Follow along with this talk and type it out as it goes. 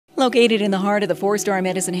Located in the heart of the four-star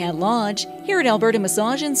Medicine Hat Lodge, here at Alberta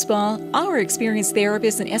Massage and Spa, our experienced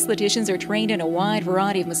therapists and estheticians are trained in a wide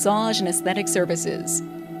variety of massage and aesthetic services.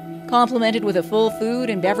 Complemented with a full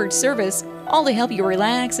food and beverage service, all to help you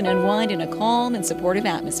relax and unwind in a calm and supportive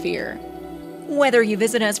atmosphere. Whether you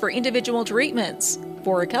visit us for individual treatments,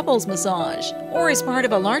 for a couples massage, or as part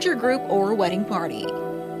of a larger group or wedding party,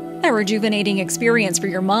 a rejuvenating experience for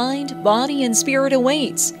your mind, body, and spirit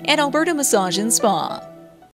awaits at Alberta Massage and Spa.